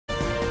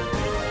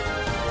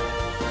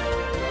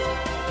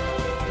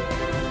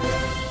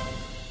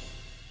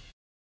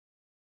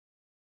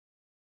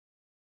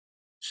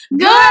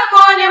Good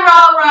morning,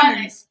 Road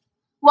Runners.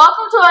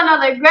 Welcome to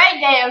another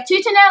great day of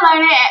teaching and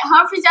learning at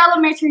Humphreys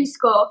Elementary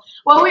School,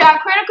 where we are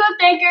critical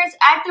thinkers,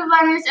 active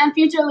learners, and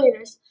future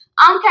leaders.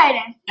 I'm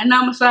Kaden. And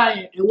I'm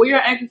Messiah, and we are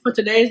anchored for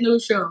today's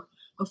news show.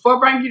 Before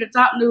bringing you the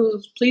top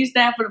news, please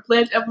stand for the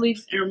Pledge of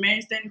Allegiance and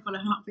remain standing for the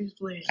Humphreys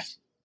Pledge.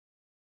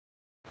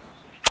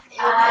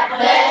 I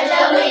pledge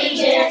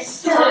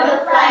allegiance to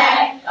the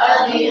flag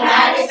of the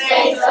United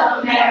States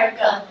of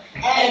America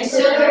and to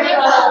the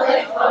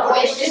republic for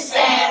which it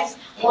stands,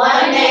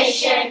 one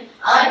nation,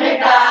 under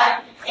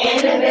God,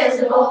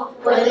 indivisible,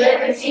 with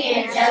liberty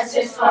and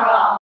justice for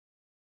all.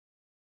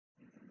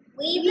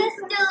 We, the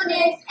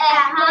students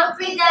at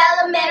Humphreys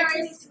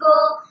Elementary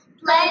School,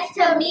 pledge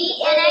to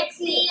meet and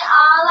exceed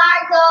all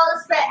our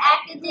goals for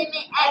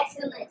academic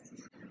excellence.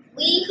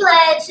 We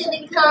pledge to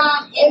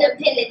become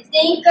independent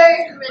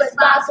thinkers,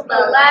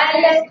 responsible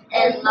learners,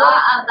 and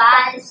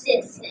law-abiding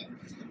citizens.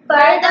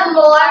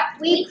 Furthermore,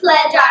 we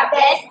pledge our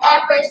best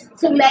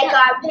efforts to make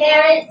our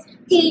parents,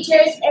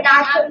 teachers, and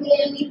our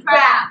community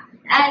proud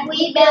as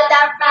we build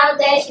our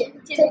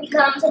foundation to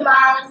become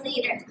tomorrow's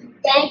leaders.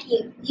 Thank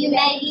you. You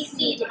may be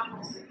seated.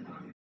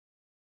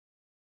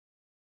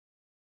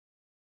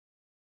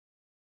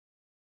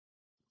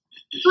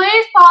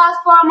 Please pause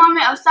for a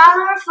moment of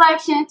silent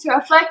reflection to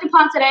reflect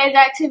upon today's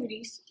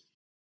activities.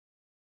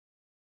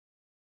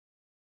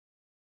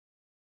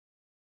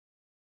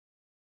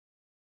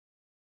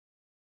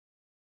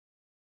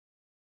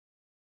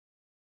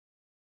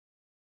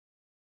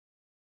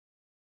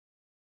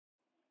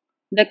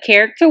 The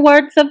character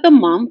words of the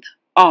month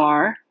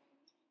are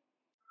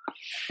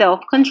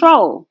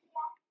self-control.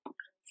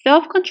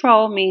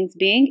 Self-control means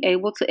being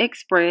able to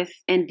express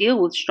and deal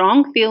with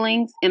strong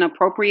feelings in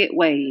appropriate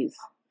ways.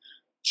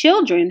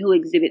 Children who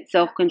exhibit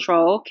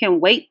self-control can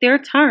wait their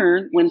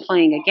turn when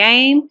playing a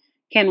game,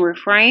 can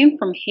refrain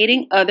from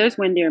hitting others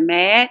when they're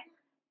mad,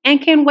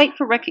 and can wait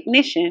for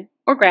recognition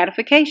or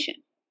gratification.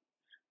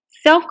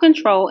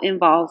 Self-control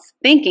involves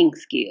thinking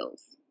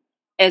skills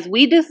as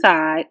we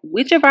decide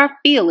which of our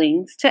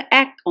feelings to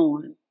act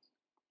on.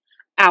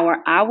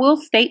 Our I will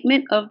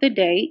statement of the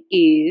day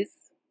is,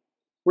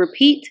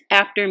 repeat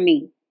after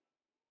me.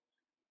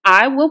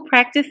 I will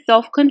practice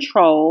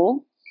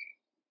self-control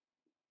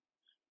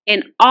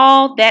in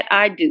all that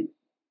I do.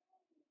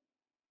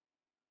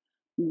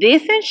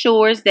 This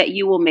ensures that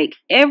you will make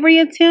every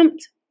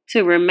attempt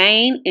to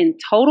remain in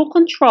total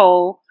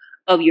control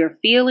of your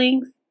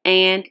feelings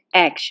and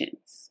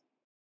actions.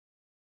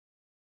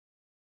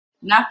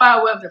 Now for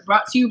our weather,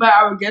 brought to you by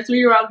our guest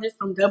meteorologist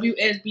from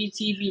WSB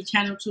TV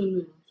Channel 2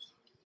 News.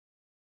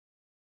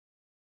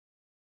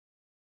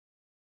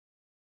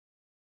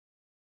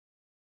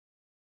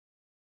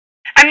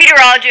 I'm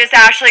meteorologist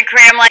Ashley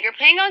Cramlin. You're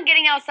planning on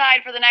getting outside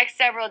for the next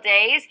several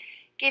days,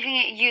 giving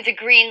you the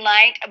green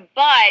light,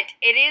 but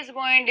it is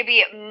going to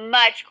be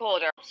much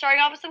colder. Starting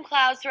off with some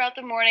clouds throughout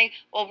the morning,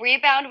 we'll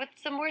rebound with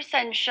some more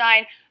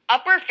sunshine.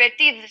 Upper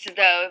 50s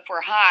though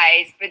for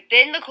highs, but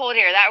then the cold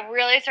air, that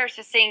really starts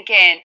to sink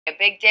in. A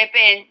big dip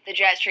in the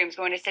jet stream is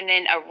going to send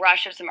in a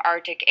rush of some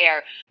Arctic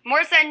air.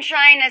 More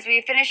sunshine as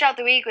we finish out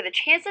the week with a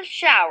chance of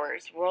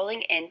showers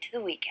rolling into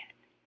the weekend.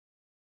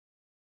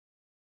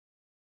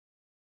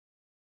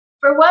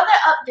 For weather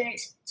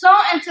updates, tune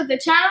into the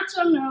Channel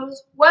 2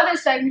 News weather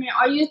segment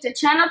or use the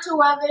Channel 2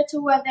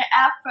 Weather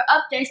app for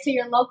updates to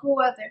your local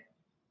weather.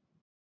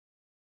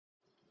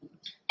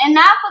 And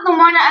now for the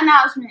morning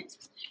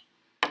announcements.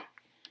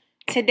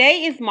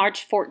 Today is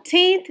March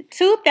 14th,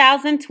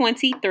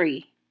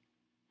 2023.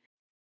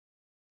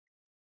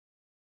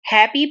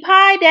 Happy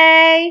Pi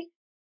Day!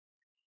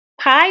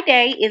 Pi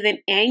Day is an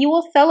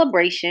annual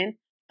celebration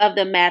of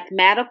the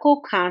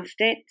mathematical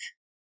constant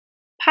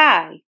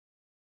pi.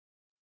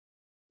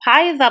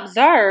 Pi is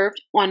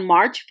observed on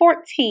March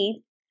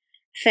 14th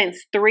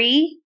since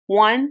 3,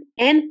 1,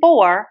 and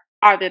 4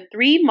 are the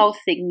three most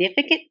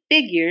significant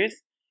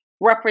figures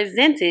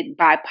represented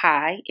by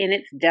pi in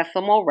its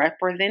decimal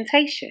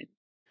representation.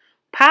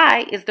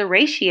 Pi is the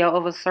ratio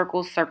of a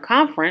circle's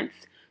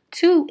circumference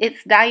to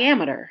its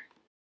diameter.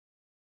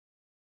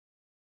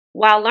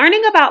 While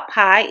learning about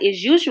pi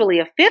is usually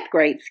a 5th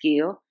grade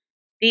skill,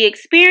 the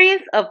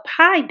experience of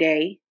Pi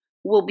Day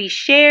will be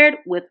shared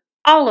with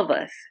all of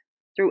us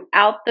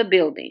throughout the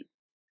building.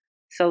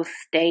 So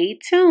stay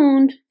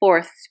tuned for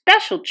a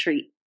special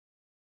treat.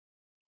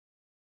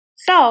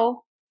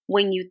 So,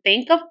 when you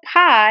think of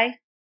pi,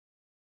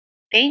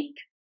 think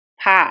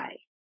pi.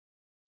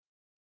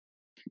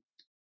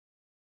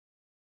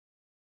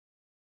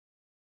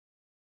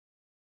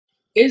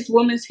 It's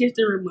Women's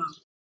History Month.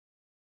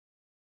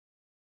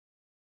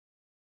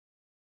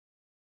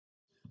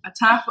 A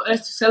time for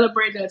us to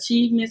celebrate the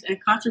achievements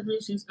and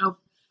contributions of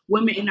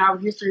women in our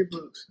history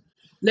books.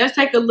 Let's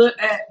take a look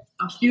at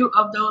a few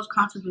of those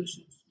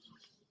contributions.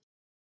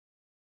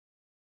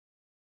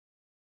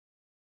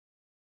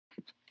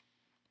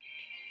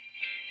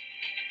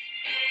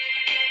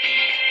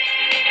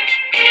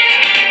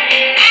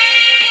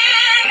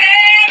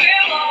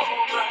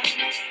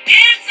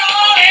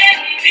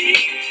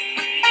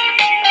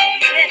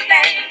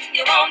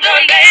 You want the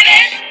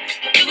lady?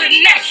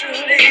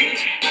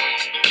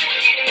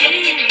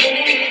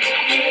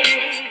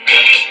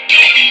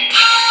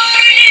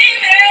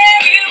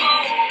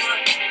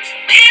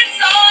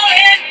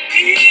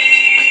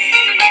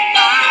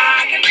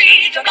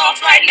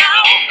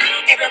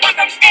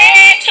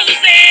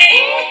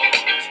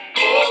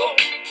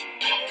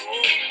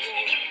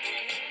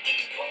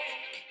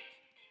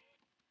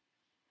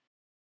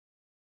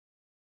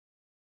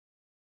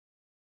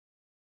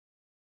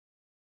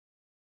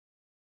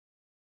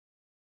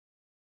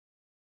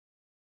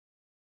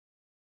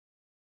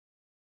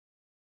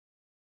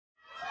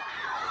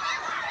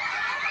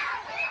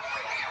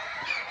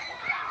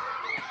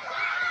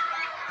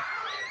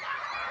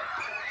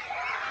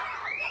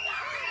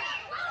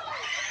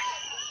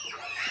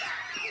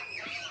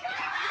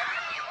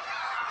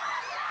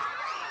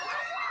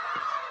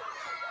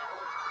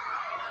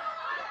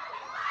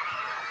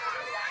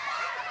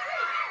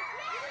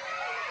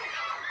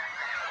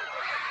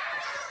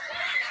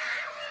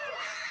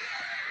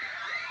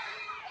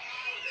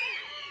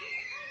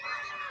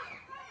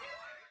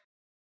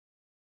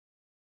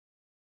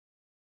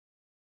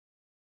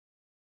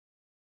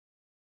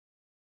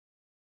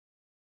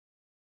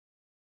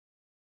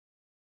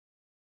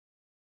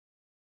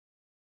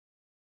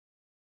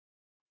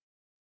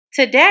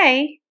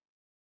 Today,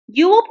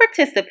 you will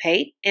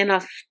participate in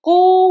a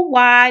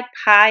school-wide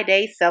Pie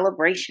Day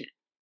celebration.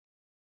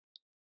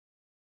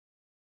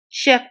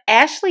 Chef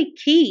Ashley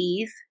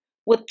Keys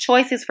with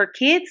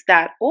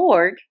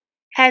choicesforkids.org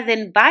has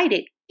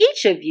invited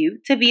each of you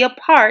to be a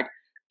part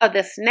of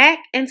the Snack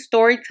and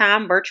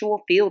Storytime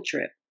virtual field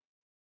trip.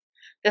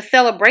 The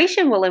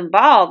celebration will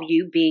involve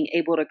you being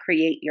able to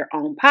create your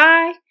own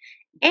pie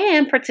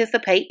and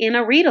participate in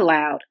a read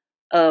aloud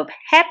of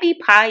Happy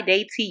Pie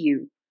Day to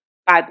You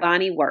by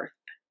Bonnie Worth.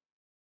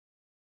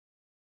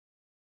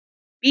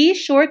 Be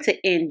sure to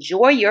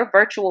enjoy your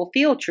virtual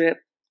field trip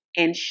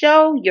and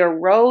show your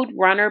Road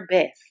Runner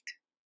best.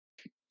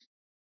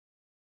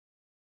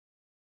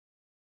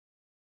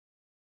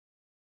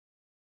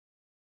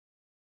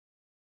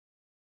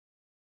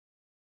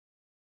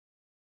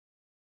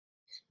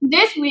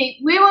 This week,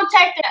 we will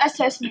take the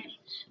assessment.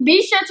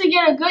 Be sure to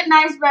get a good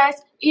night's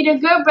rest, eat a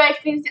good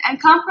breakfast, and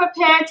come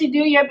prepared to do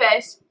your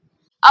best.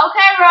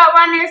 Okay, Road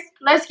Runners,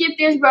 let's get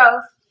this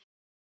growth.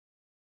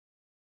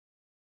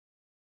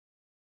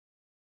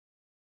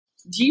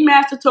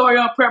 GMAS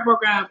tutorial and prep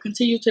program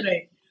continues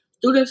today.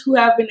 Students who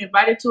have been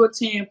invited to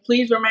attend,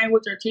 please remain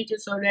with your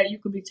teachers so that you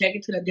can be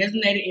taken to the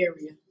designated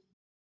area.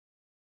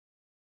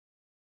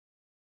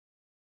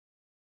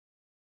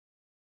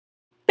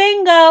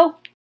 Bingo!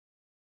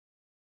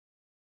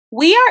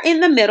 We are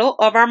in the middle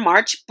of our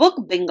March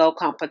book bingo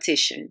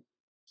competition,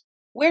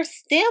 where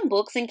STEM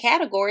books and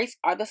categories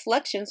are the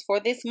selections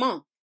for this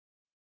month.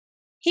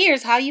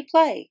 Here's how you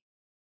play.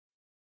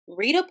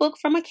 Read a book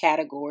from a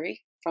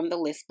category from the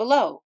list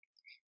below.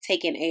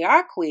 Take an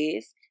AR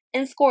quiz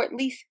and score at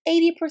least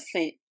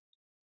 80%.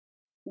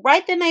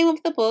 Write the name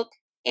of the book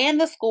and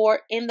the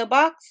score in the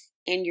box,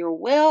 and you're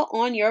well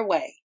on your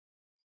way.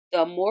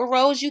 The more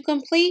rows you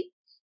complete,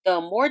 the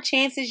more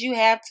chances you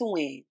have to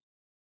win.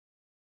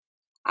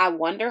 I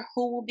wonder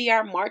who will be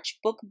our March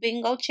Book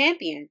Bingo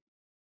champion.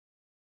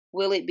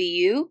 Will it be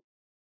you?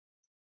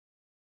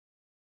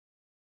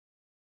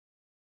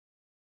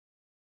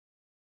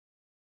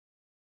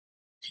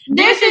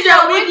 This is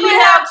your weekly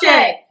health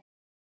check.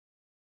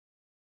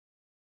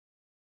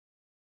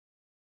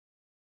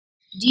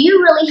 Do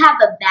you really have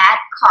a bad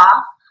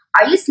cough?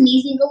 Are you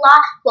sneezing a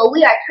lot? Well,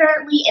 we are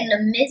currently in the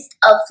midst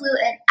of flu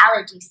and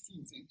allergy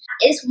season.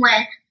 It's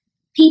when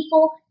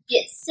people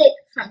get sick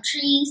from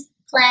trees,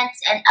 plants,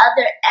 and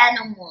other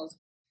animals,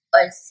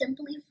 or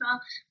simply from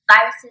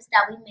viruses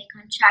that we may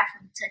contract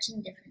from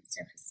touching different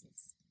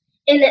surfaces.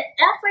 In an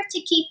effort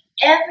to keep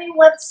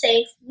everyone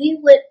safe, we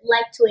would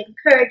like to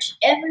encourage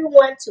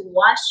everyone to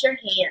wash your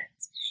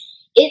hands.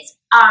 It's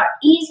our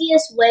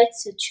easiest way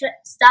to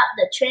stop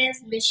the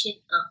transmission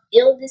of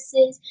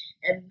illnesses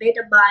and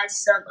minimize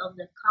some of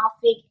the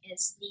coughing and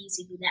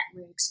sneezing that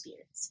we're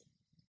experiencing.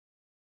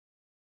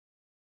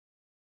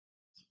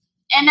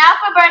 And now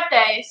for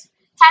birthdays.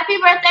 Happy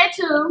birthday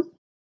to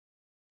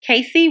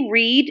Casey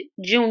Reed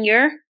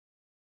Jr.,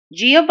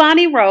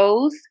 Giovanni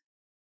Rose,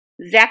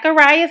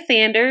 Zachariah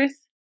Sanders,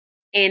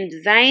 and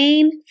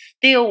Zane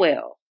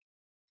Stillwell.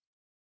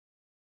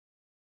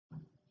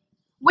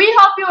 We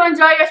hope you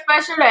enjoy your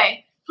special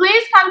day.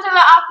 Please come to the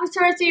office to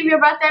receive your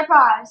birthday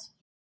prize.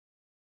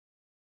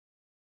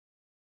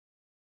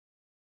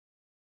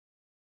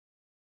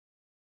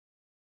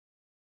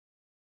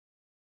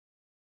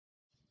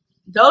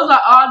 Those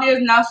are all the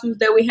announcements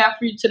that we have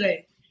for you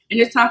today. And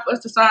it's time for us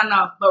to sign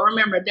off. But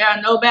remember, there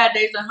are no bad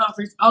days at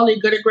Humphreys, only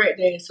good or great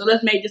days. So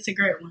let's make this a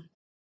great one.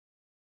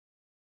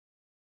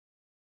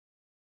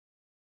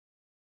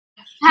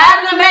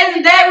 Have an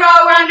amazing day,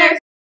 Road Runners!